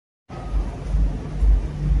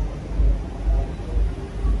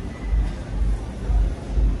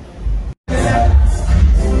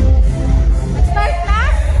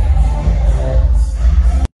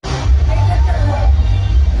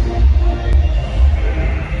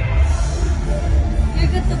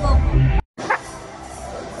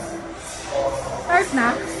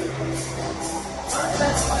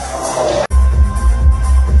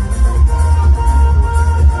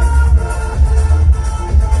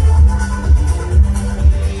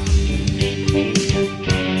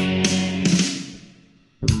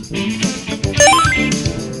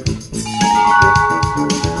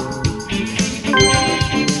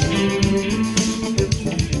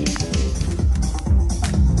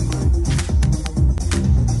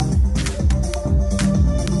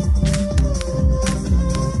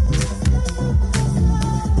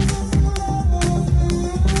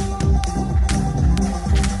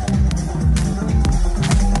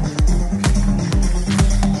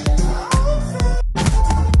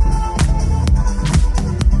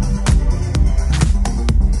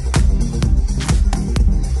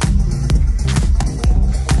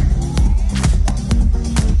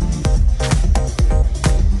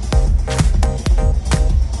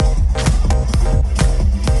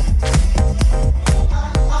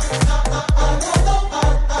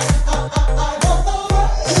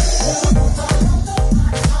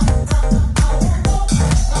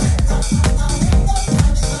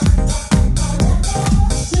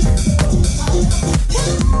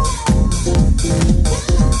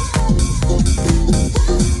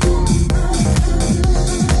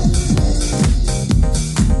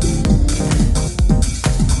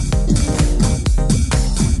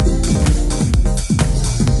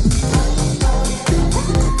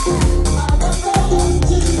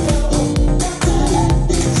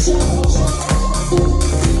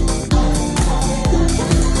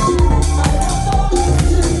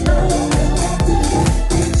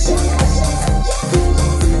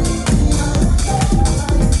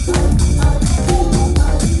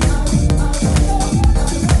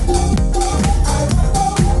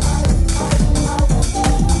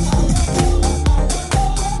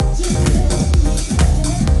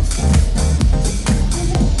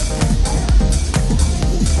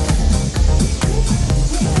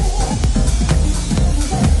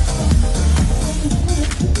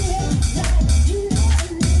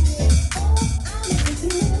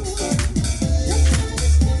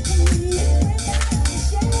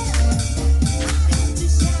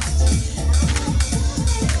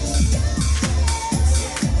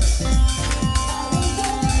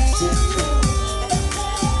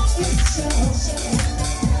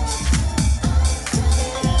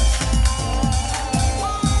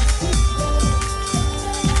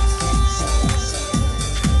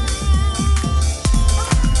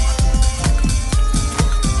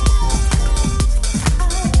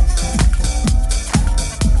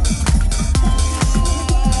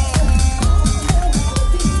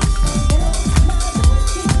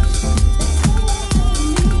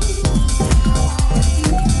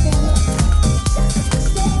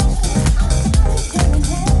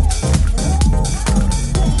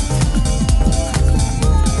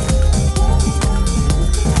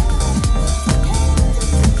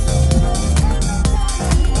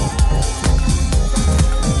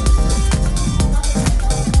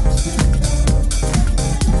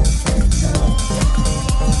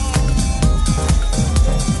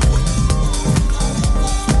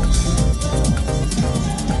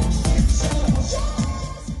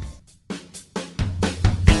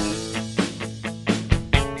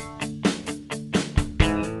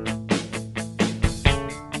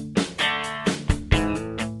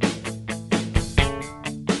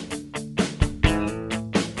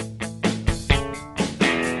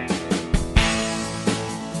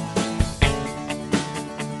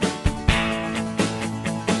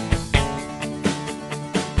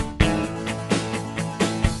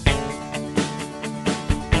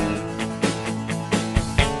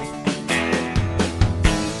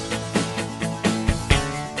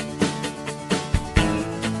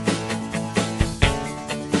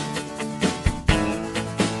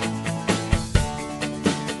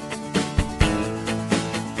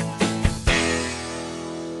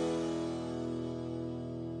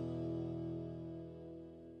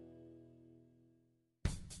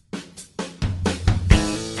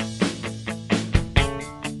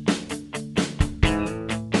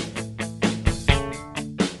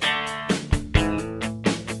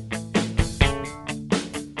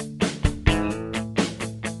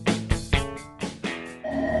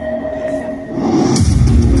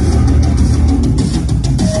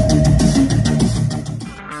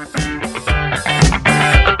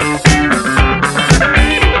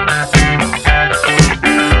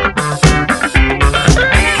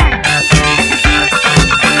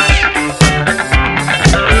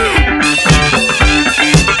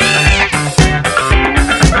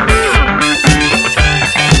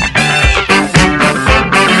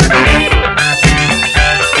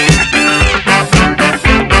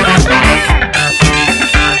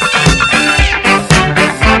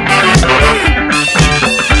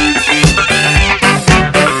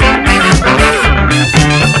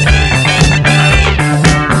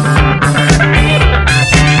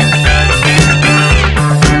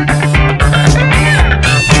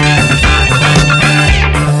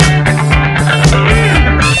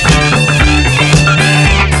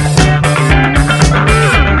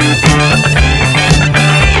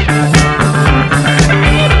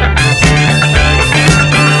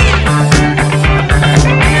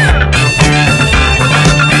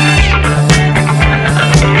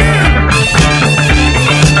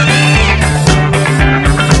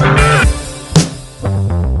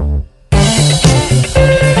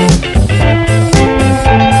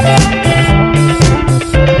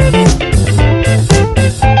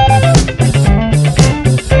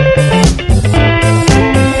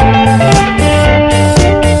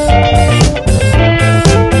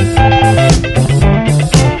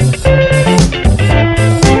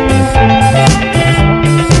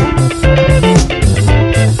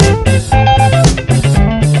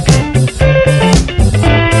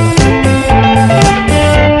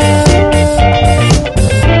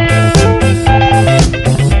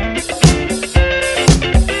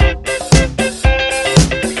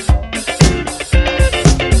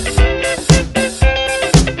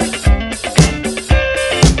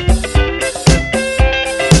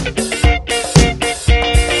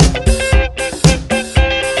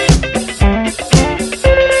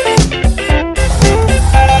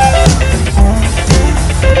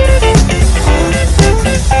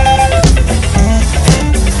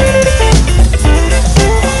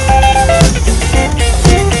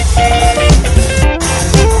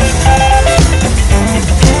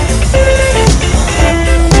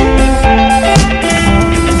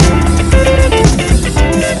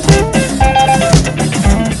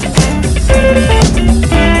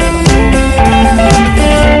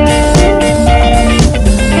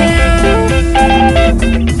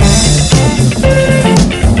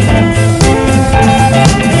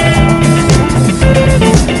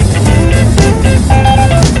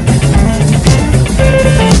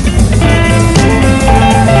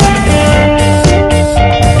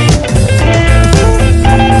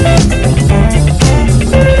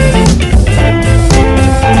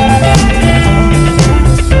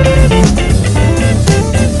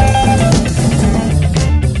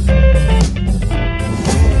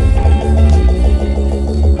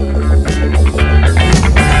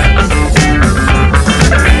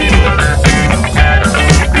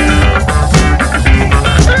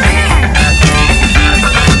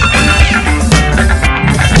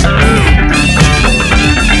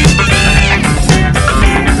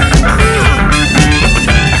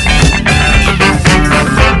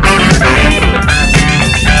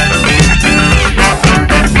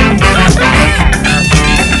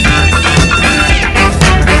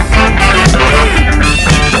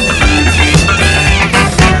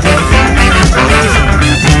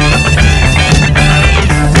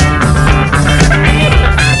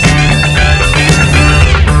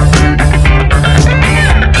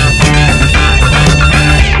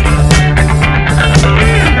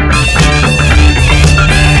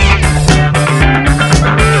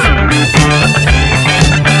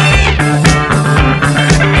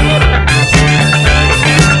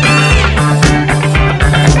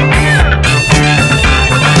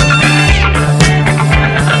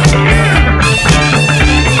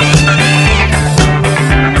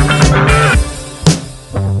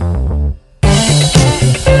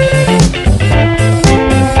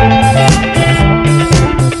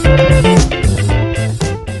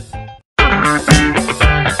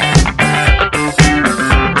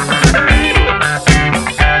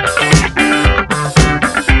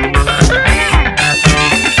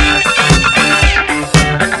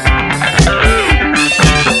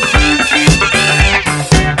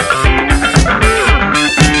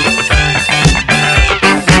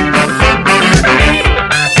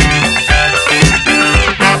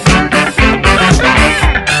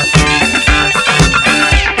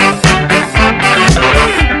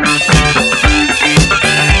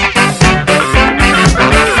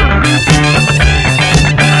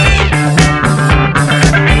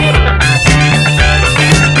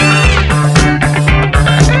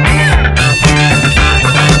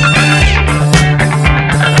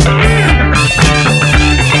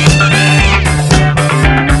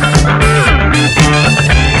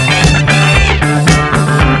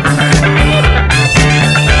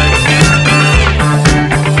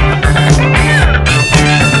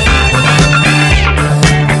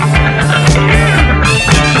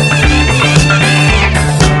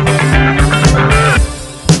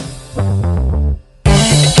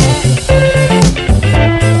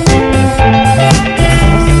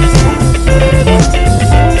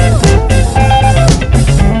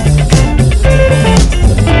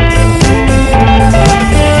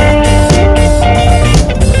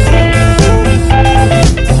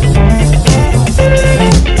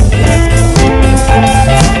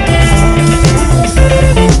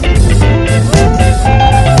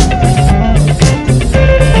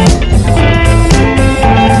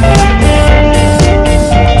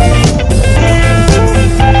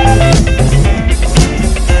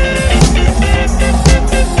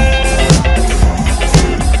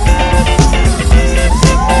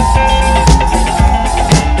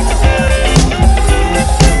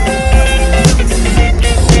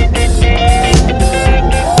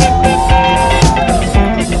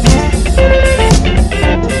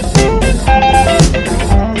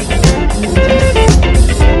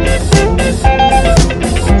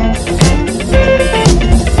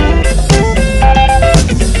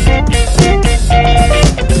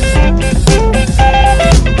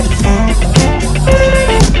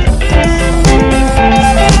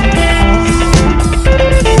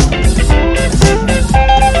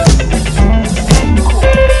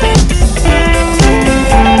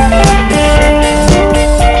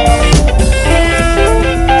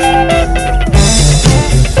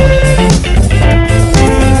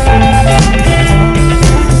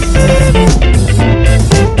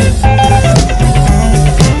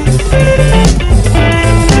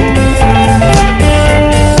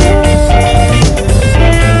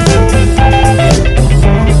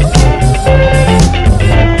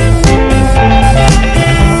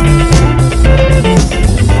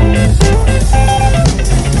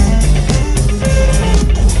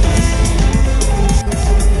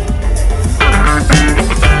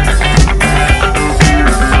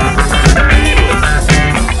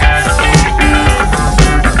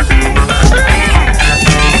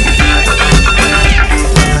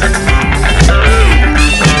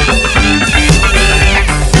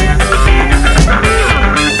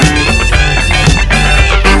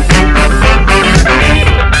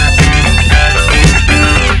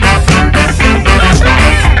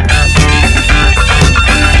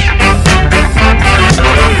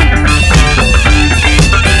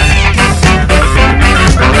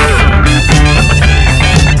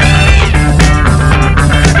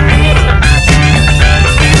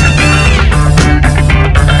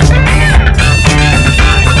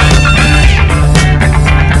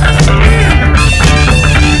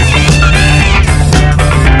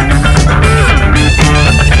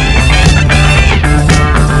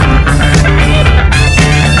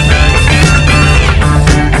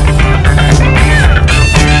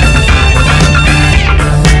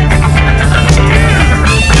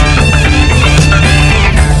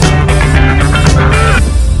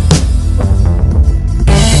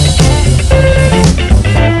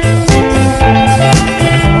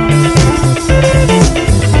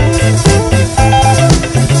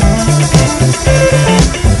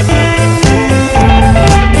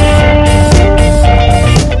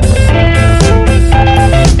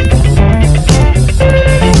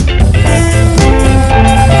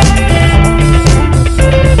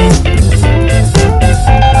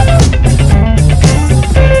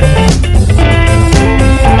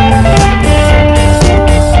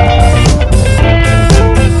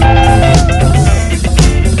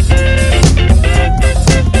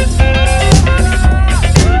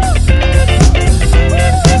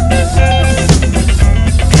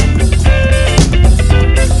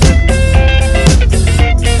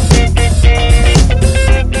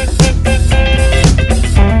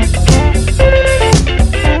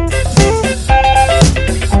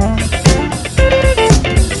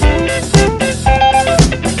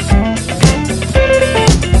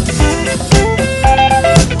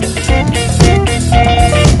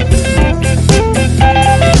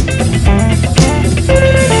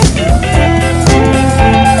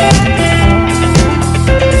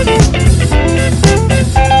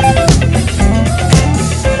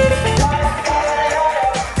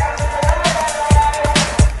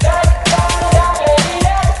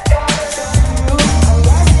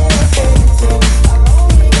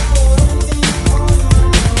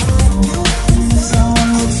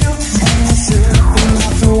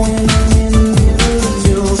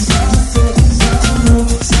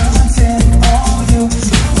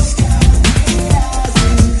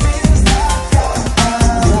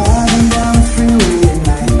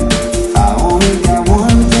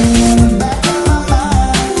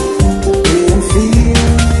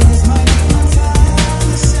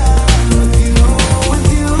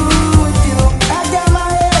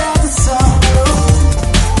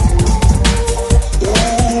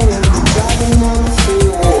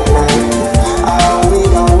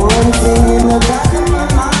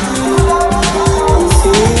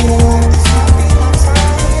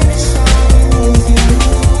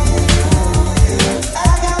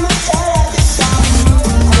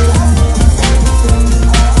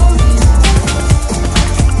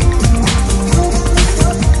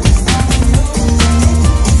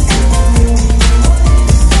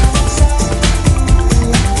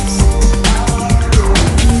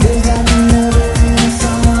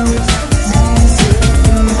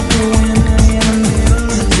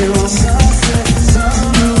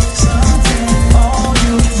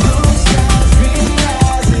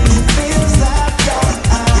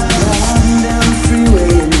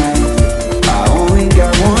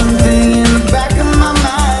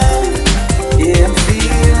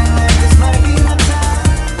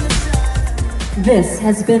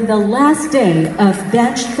has been the last day of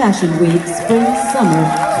Bench Fashion Week Spring-Summer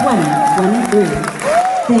 2023.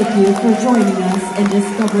 Thank you for joining us and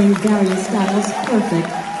discovering various styles perfect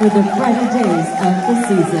for the brighter days of the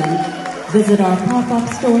season. Visit our pop-up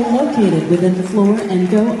store located within the floor and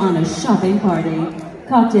go on a shopping party.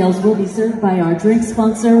 Cocktails will be served by our drink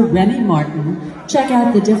sponsor, Remy Martin. Check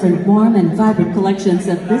out the different warm and vibrant collections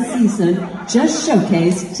of this season just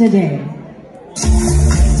showcased today.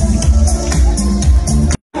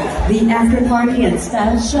 The after party and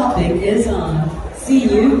style shopping is on. See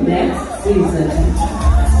you next season.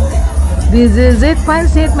 This is it,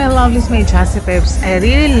 Pansit, my lovelies, my Jazzy Peeps. I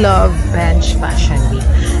really love Bench Fashion Week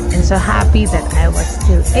and so happy that I was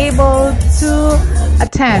still able to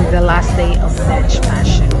attend the last day of Bench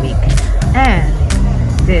Fashion Week. And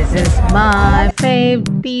this is my fave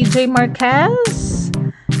DJ Marquez,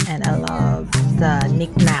 and I love the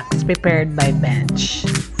knickknacks prepared by Bench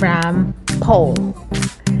from Poe.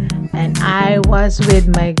 And I was with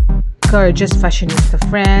my gorgeous fashionista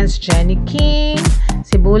friends, Jenny King,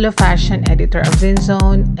 Cebulo fashion editor of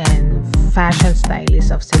ZinZone, and fashion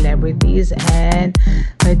stylist of celebrities, and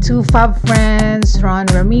my two fab friends, Ron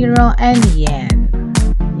Ramiro and Yen.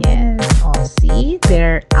 Yes, all see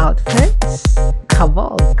their outfits,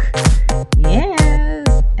 Kavolk.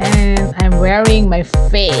 Yes, and I'm wearing my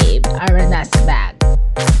fave Arańaz bag.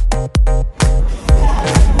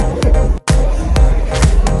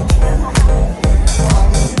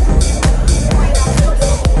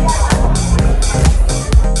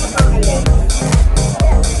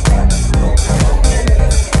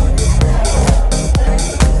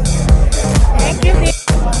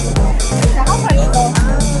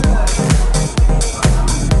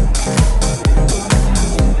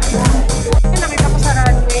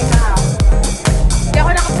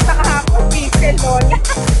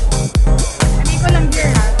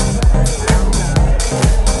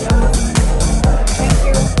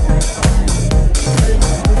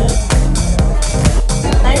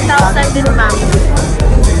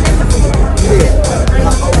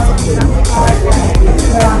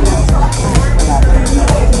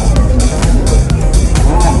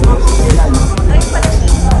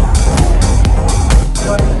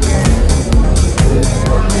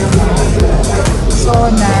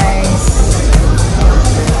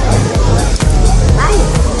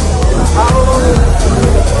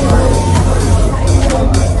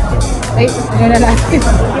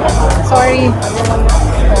 Sorry.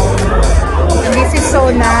 And this is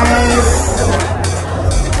so nice.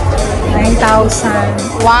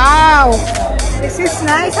 9,000. Wow! This is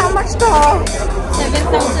nice. How much to?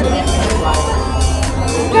 7,000.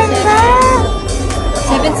 Ganda!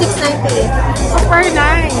 7,690. Super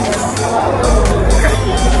nice.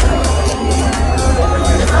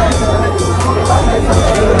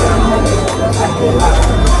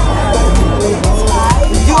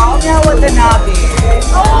 Julia Watanabe.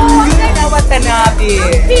 Julia Watanabe.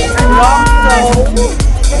 Long Snow.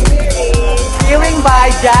 Healing by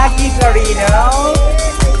Jackie Carino.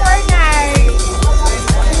 Super nice.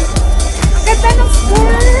 Ang ganda ng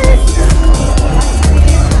skirt.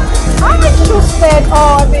 Ah, may shoes din.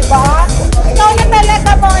 Oh, diba? Ikaw na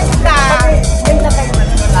talaga, Monica.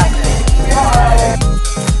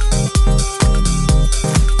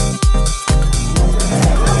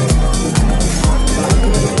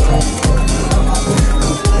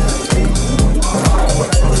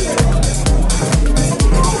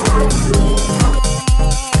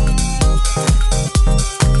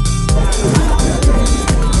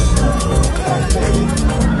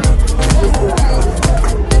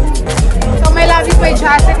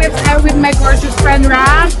 Jazzy Peeps, I'm with my gorgeous friend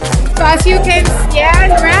Ram. So as you can see,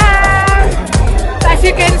 Ram. So as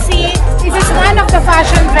you can see, this is one of the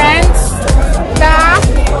fashion trends. The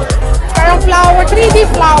parang flower, 3D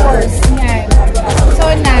flowers. Yan.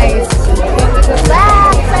 So nice. The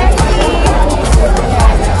black, fancy.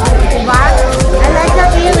 Diba? I like your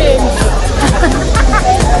earrings.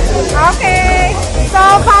 Okay. So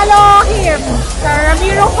follow him. Sir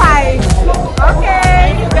Ramiro 5.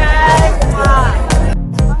 Okay. You guys.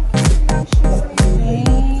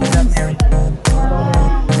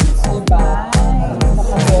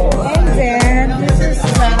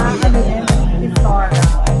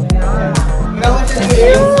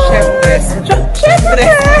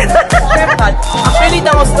 Actually,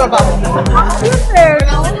 that was trabaho.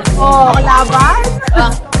 Oh, laban?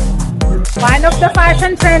 One of the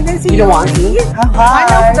fashion trends in You don't want to? One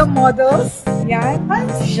of the models. Yan.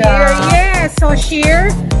 Sheer. Yes. So sheer.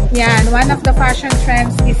 Yan. One of the fashion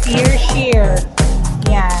trends this year, sheer.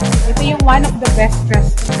 Yan. Ito yung one of the best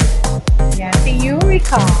dressed. Yan. Si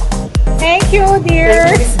Eureka. Thank you, dear.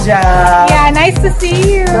 Thank you, Miss Jack. Yeah, nice to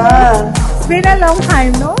see you. It's been a long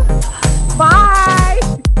time, no? Bye.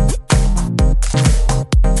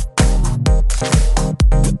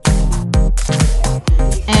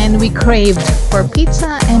 And we craved for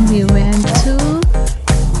pizza and we went to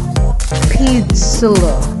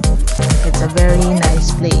Pizzulo. It's a very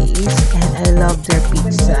nice place and I love their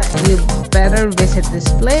pizza. You better visit this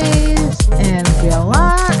place, and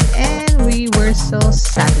voila, and we were so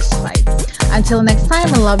satisfied. Until next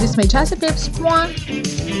time, I love you, my Jazzy Peeps. Mwah.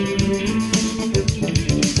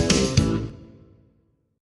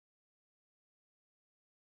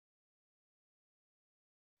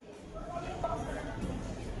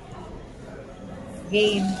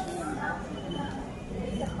 Game.